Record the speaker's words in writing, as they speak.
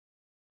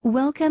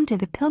Welcome to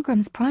the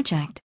Pilgrims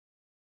Project.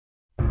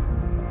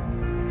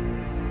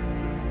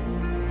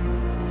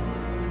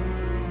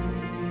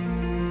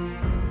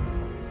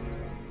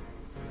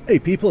 Hey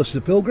people, it's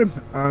the Pilgrim,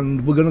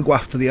 and we're going to go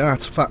after the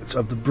artifact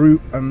of the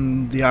Brute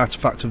and the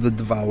artifact of the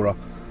Devourer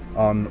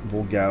on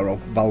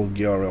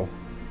Valguero.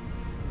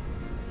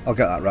 I'll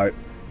get that right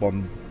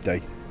one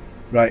day.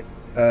 Right,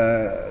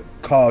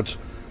 cards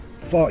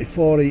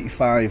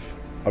 4485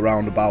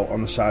 around about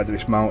on the side of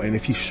this mountain.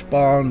 If you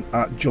spawn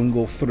at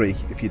Jungle 3,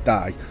 if you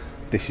die,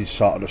 this is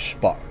sort of the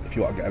spot if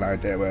you want to get an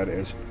idea where it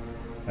is.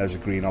 There's a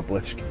green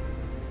obelisk.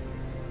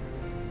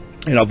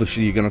 And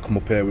obviously you're going to come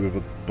up here with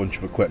a bunch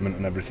of equipment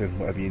and everything,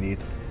 whatever you need.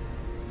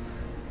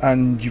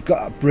 And you've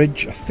got a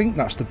bridge, I think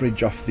that's the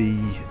bridge off the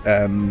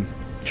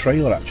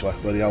trailer actually,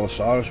 where the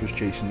Allosaurus was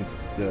chasing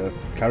the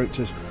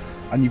characters.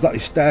 And you've got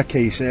this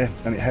staircase here,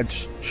 and it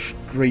heads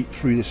straight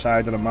through the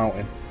side of the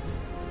mountain.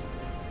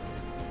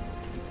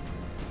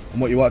 And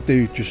what you want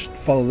to do, just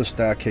follow the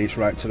staircase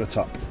right to the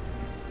top.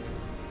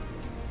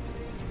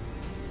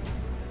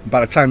 By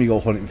the time you go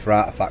hunting for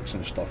artifacts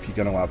and stuff, you're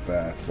going to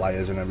have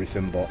flyers and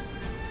everything, but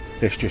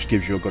this just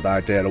gives you a good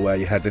idea of where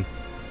you're heading.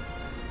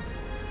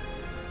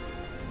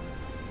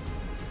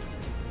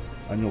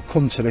 And you'll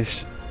come to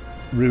this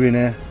ruin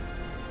here.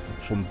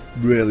 Some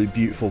really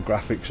beautiful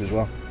graphics as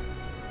well.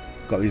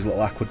 Got these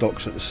little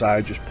aqueducts at the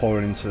side just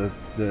pouring into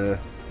the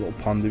little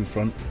pond in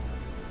front.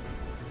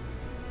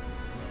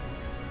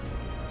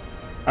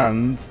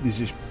 And there's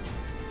this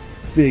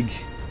big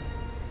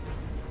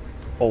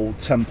old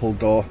temple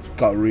door. It's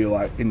got a real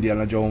like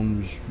Indiana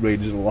Jones,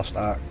 Raiders of the Lost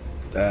Ark,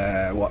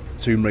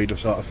 Tomb Raider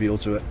sort of feel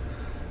to it.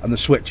 And the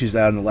switch is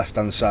there on the left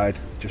hand side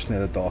just near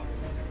the door,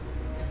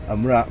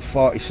 and we're at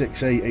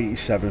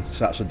 46887, so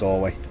that's a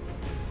doorway.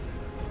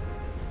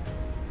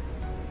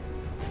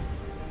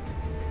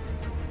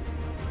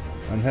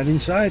 And head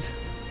inside.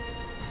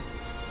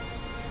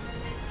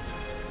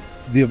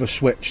 The other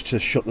switch to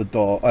shut the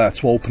door,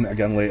 to open it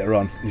again later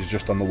on, is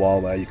just on the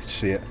wall there, you can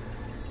see it.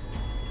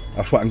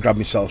 I just went and grabbed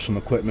myself some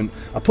equipment.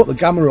 I put the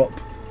gamma up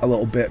a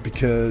little bit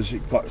because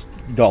it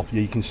got,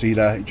 you can see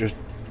there, it just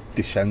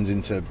descends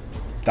into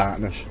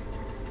darkness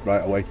right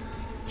away.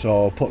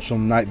 So put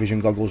some night vision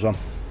goggles on,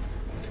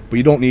 but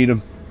you don't need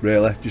them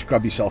really, just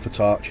grab yourself a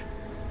torch.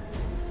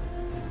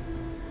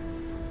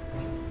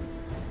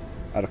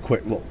 Had a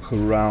quick look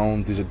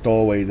around, there's a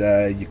doorway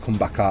there, you come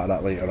back out of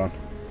that later on.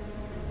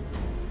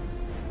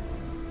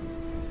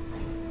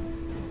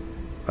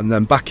 And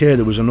then back here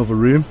there was another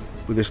room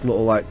with this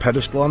little like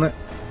pedestal on it.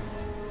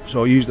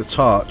 So I used a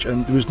torch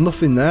and there was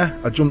nothing there.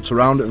 I jumped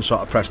around it and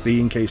sort of pressed E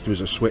in case there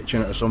was a switch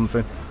in it or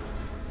something.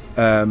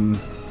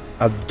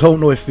 I don't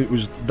know if it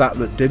was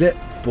that did it,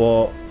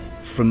 but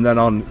from then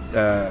on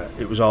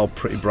it was all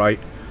pretty bright.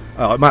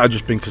 It might have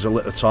just been because I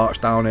lit the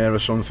torch down here or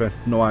something,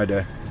 no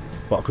idea.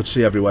 But I could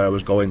see everywhere I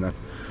was going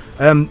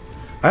then.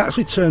 I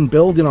actually turned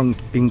building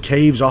in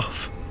caves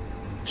off,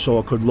 so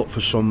I could look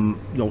for some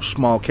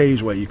small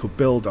caves where you could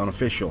build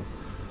unofficial.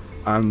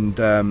 And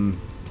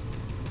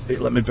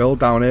it let me build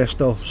down here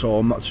still, so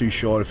I'm not too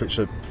sure if it's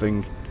a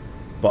thing,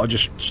 but I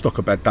just stuck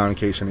a bed down in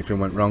case anything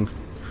went wrong.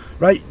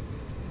 Right,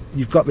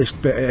 you've got this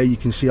bit here, you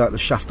can see like the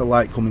shaft of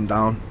light coming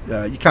down.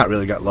 You can't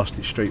really get lost,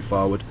 it's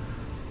straightforward.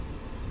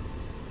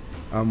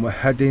 And we're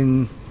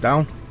heading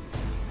down.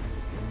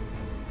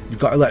 You've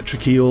got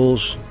electric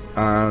eels,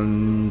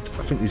 and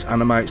I think there's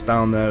animates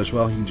down there as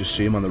well, you can just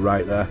see them on the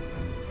right there.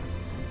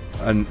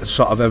 And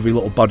sort of every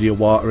little body of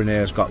water in here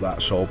has got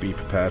that, so be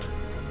prepared.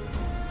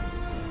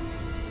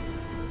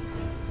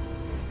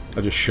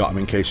 I just shot him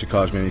in case it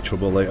caused me any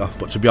trouble later,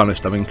 but to be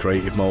honest I'm in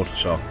creative mode,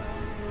 so.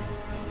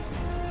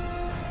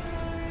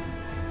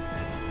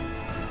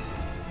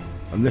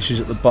 And this is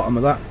at the bottom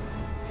of that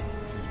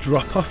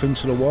drop off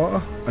into the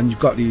water, and you've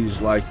got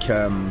these like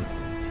I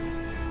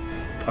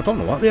don't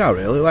know what they are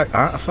really, like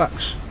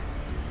artifacts.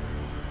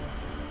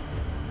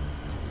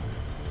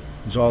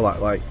 There's all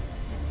that like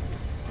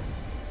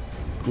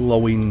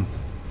glowing,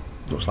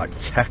 looks like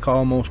tech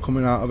almost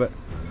coming out of it,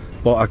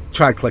 but I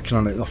tried clicking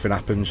on it, nothing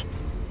happens.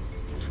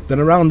 Then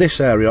around this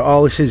area,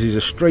 all this is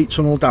a straight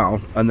tunnel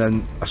down, and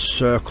then a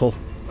circle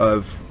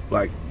of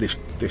like this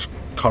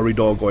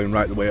corridor going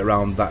right the way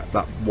around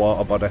that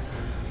water body.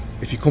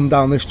 If you come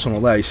down this tunnel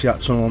there, you see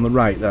that tunnel on the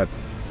right there,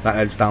 that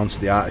heads down to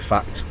the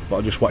artifact. But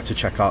I just wanted to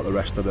check out the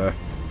rest of the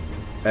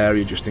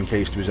area just in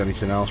case there was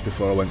anything else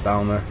before I went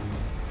down there.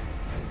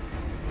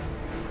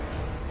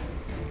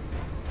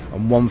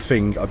 And one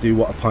thing I do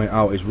want to point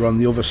out is we're on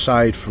the other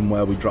side from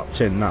where we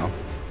dropped in now.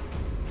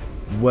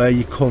 Where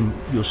you come,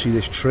 you'll see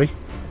this tree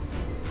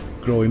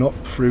growing up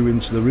through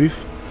into the roof,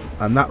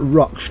 and that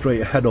rock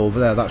straight ahead over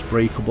there, that's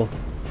breakable,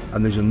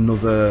 and there's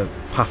another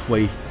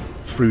pathway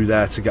through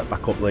there to get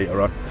back up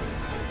later on.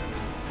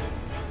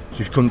 So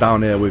if you come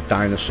down here with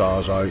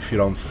dinosaurs, or if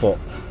you're on foot,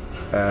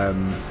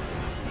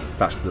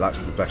 that's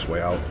the best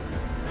way out.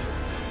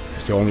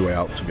 It's the only way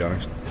out, to be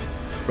honest.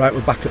 Right,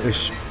 we're back at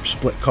this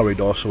split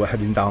corridor, so we're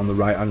heading down the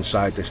right hand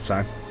side this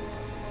time.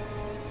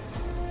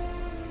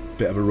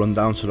 Bit of a run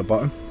down to the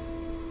bottom.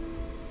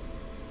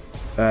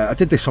 I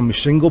did this on my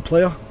single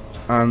player,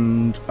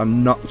 and I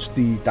knocked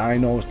the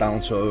dinos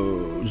down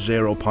to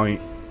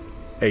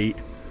 0.8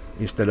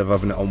 instead of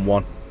having it on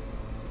 1.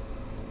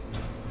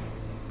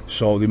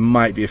 So there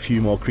might be a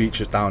few more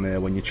creatures down here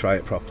when you try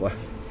it properly.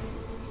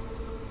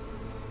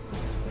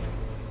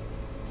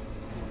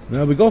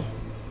 There we go.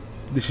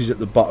 This is at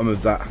the bottom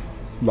of that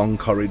long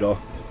corridor,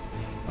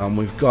 and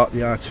we've got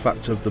the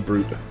artifact of the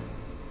Brute.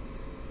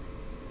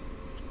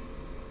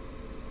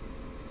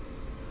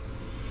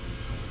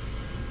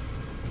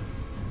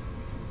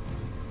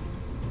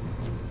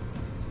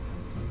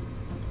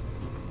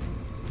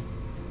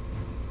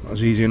 That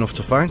was easy enough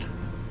to find.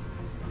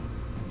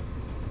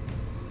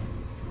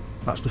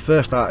 That's the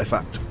first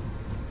artifact.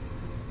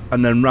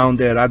 And then round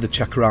here I had to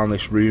check around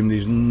this room.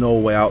 There's no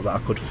way out that I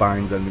could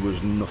find, and there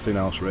was nothing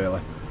else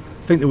really.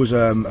 I think there was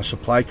a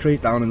supply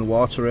crate down in the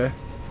water here.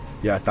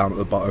 Yeah, down at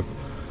the bottom.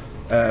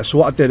 So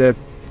what I did, I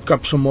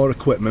grabbed some more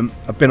equipment.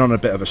 I've been on a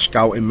bit of a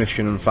scouting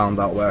mission and found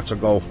out where to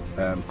go.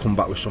 Come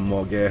back with some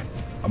more gear.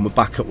 And we're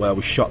back at where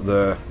we shot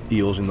the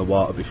eels in the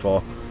water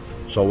before.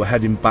 So we're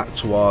heading back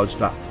towards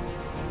that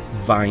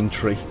vine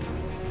tree.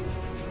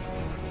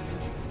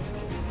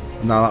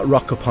 Now that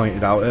rock I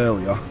pointed out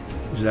earlier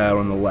is there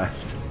on the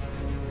left,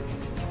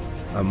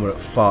 and we're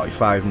at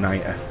 4590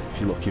 if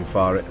you're looking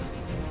for it.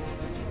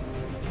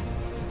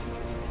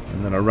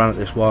 And then I ran at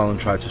this wall and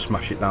tried to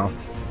smash it down,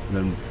 and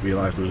then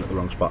realised I was at the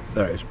wrong spot.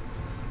 There it is.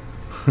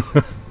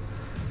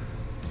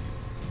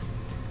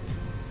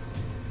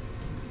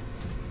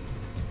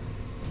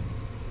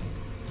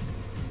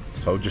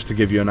 So just to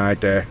give you an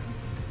idea,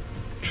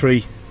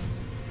 tree,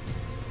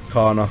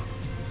 corner,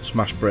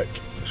 smash brick,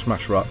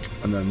 smash rock,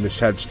 and then this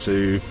heads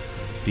to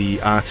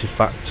the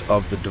artifact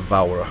of the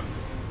Devourer.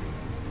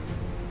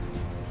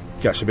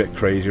 Gets a bit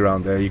crazy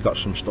around there. You've got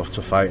some stuff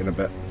to fight in a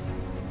bit.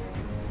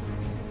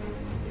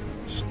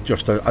 It's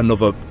just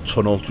another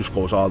tunnel, just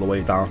goes all the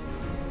way down.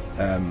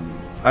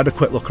 I had a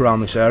quick look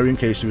around this area in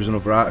case there was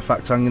another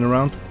artifact hanging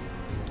around.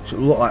 So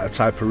it looked like a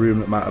type of room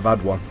that might have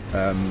had one,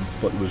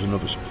 but there was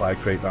another supply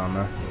crate down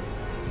there.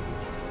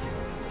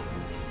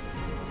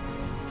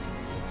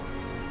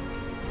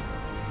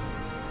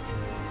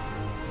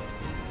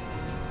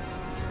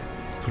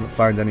 Couldn't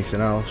find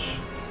anything else.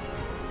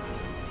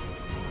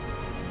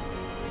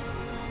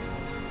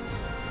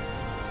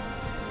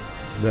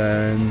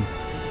 Then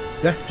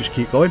yeah, just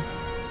keep going.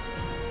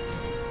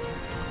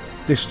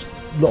 This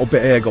little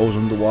bit here goes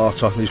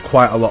underwater. There's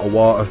quite a lot of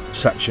water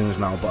sections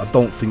now, but I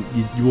don't think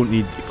you won't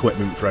need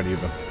equipment for any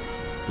of them.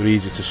 They're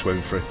easy to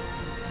swim through,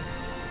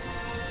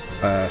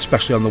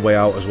 especially on the way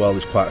out as well.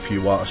 There's quite a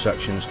few water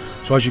sections.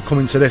 So as you come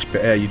into this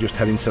bit here, you just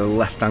head into the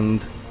left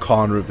hand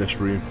corner of this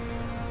room.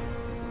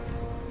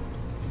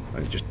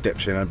 And it just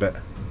dips in a bit,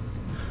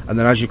 and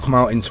then as you come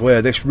out into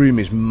here, this room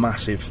is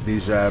massive.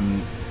 There's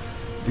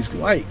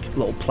like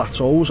little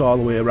plateaus all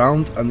the way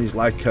around, and there's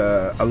like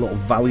a little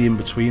valley in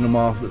between them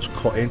all that's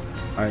cut in,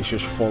 and it's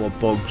just full of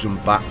bugs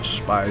and bats,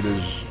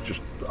 spiders,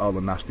 just all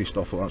the nasty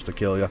stuff that wants to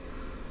kill you.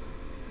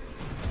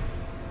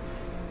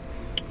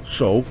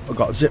 So I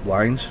got zip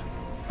lines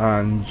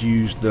and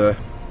used the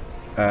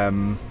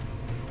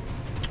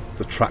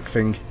track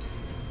thing.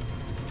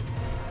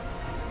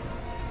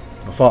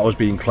 I thought I was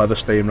being clever,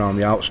 staying around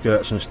the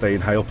outskirts and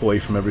staying high up away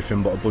from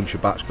everything, but a bunch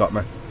of bats got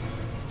me.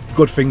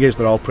 Good thing is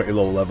they're all pretty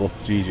low level.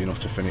 It's easy enough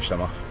to finish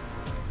them off.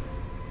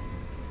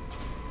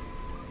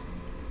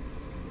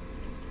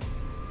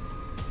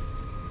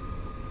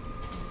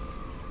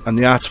 And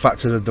the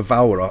artifact of the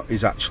Devourer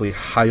is actually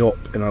high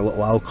up in a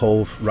little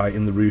alcove right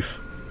in the roof.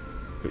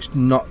 It's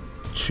not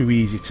too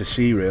easy to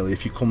see really.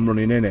 If you come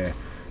running in here,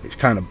 it's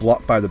kind of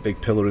blocked by the big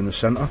pillar in the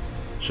centre,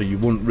 so you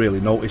wouldn't really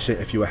notice it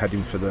if you were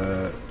heading for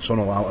the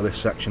tunnel out of this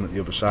section at the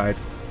other side.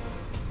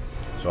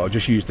 So I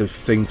just used the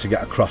thing to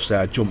get across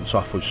there, jumped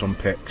off with some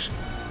picks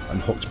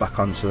and hooked back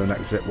onto the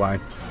next zip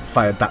line,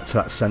 fired that to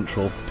that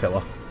central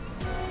pillar.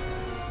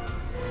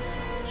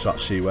 So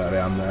let's see where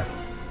I am there,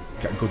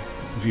 get a good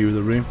view of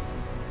the room.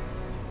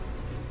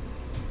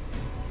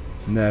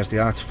 And there's the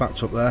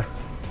artifact up there.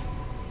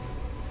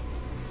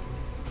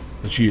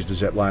 Let's use the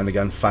zip line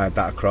again, fired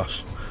that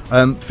across.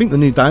 I think the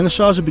new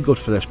dinosaurs would be good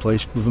for this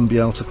place, with them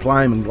being able to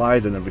climb and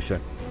glide and everything.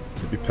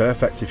 It'd be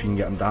perfect if you can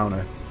get them down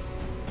here.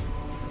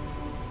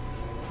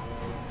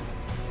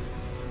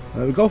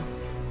 There we go.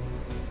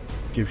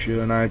 Gives you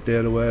an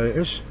idea of where it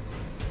is.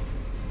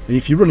 And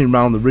if you're running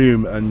around the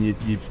room and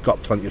you've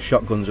got plenty of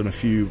shotguns and a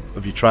few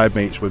of your tribe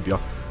mates with you,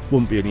 it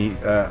wouldn't be any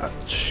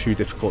too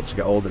difficult to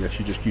get hold of this.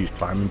 You just use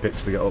climbing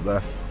picks to get up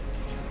there.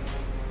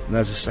 And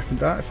there's a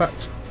second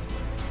artifact.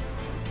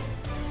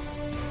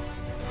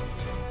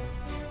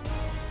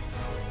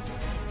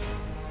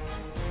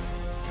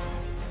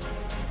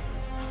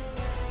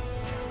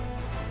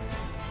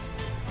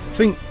 I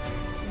think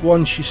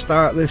once you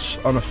start this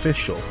on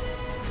official,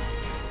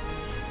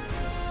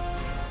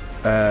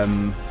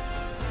 can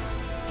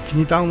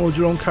you download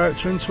your own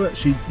character into it?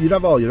 So you'd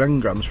have all your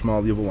engrams from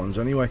all the other ones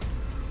anyway,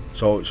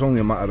 so it's only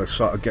a matter of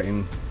sort of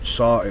getting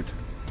sorted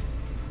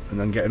and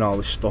then getting all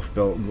this stuff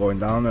built and going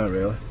down there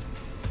really.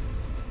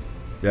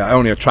 yeah, I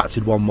only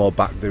attracted one more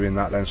back doing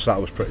that then, so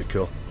that was pretty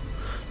cool.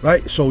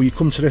 Right, so you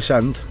come to this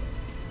end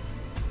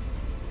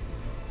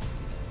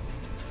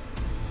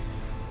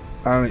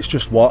and it's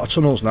just water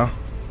tunnels now,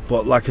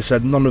 but like I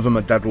said, none of them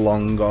are dead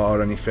long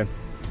or anything.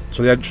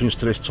 So the entrance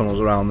to this tunnel's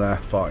around there,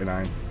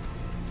 49.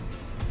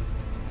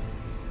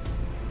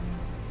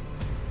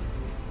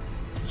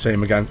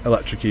 Same again,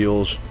 electric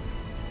eels.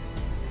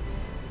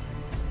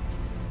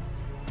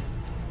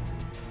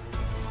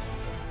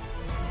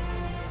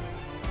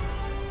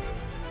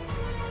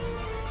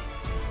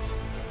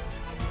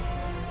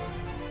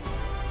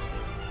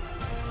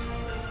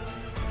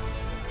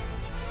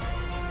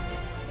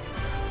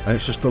 And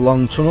it's just a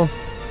long tunnel,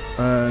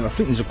 and I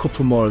think there's a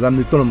couple more of them.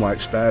 They've done them like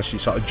stairs, so you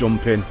sort of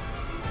jump in,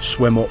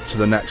 swim up to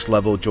the next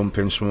level, jump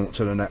in, swim up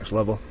to the next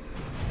level.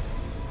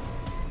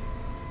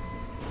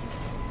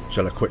 Just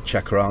had a quick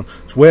check around.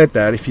 It's weird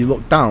there, if you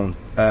look down,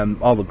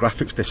 all the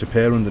graphics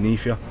disappear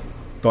underneath you.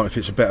 Don't know if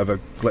it's a bit of a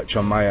glitch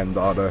on my end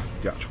or the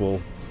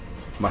actual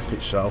map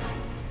itself.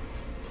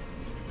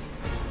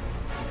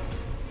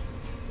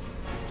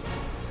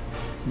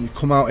 You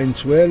come out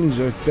into here, there's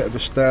a bit of a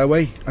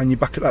stairway, and you're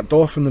back at that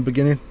door from the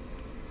beginning.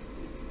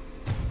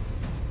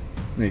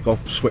 There you go,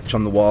 switch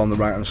on the wall on the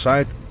right hand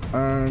side,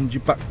 and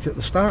you're back at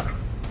the start.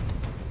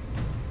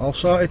 All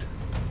sorted.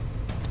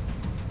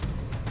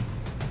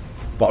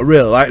 But I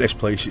really like this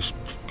place, it's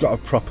got a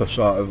proper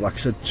sort of, like I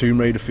said, Tomb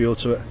Raider feel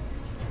to it.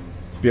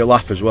 Be a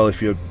laugh as well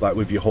if you're like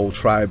with your whole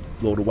tribe,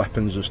 load of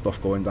weapons and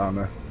stuff going down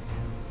there.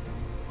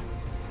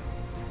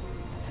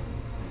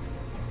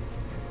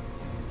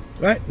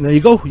 Right, and there you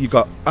go, you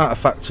got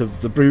artifacts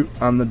of the Brute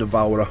and the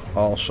Devourer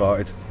all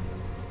sorted.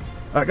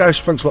 Alright guys,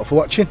 thanks a lot for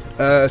watching.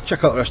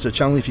 Check out the rest of the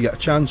channel if you get a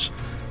chance.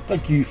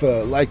 Thank you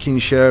for liking,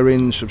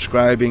 sharing,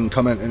 subscribing,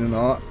 commenting and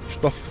all that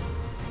stuff.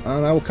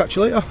 And I will catch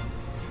you later.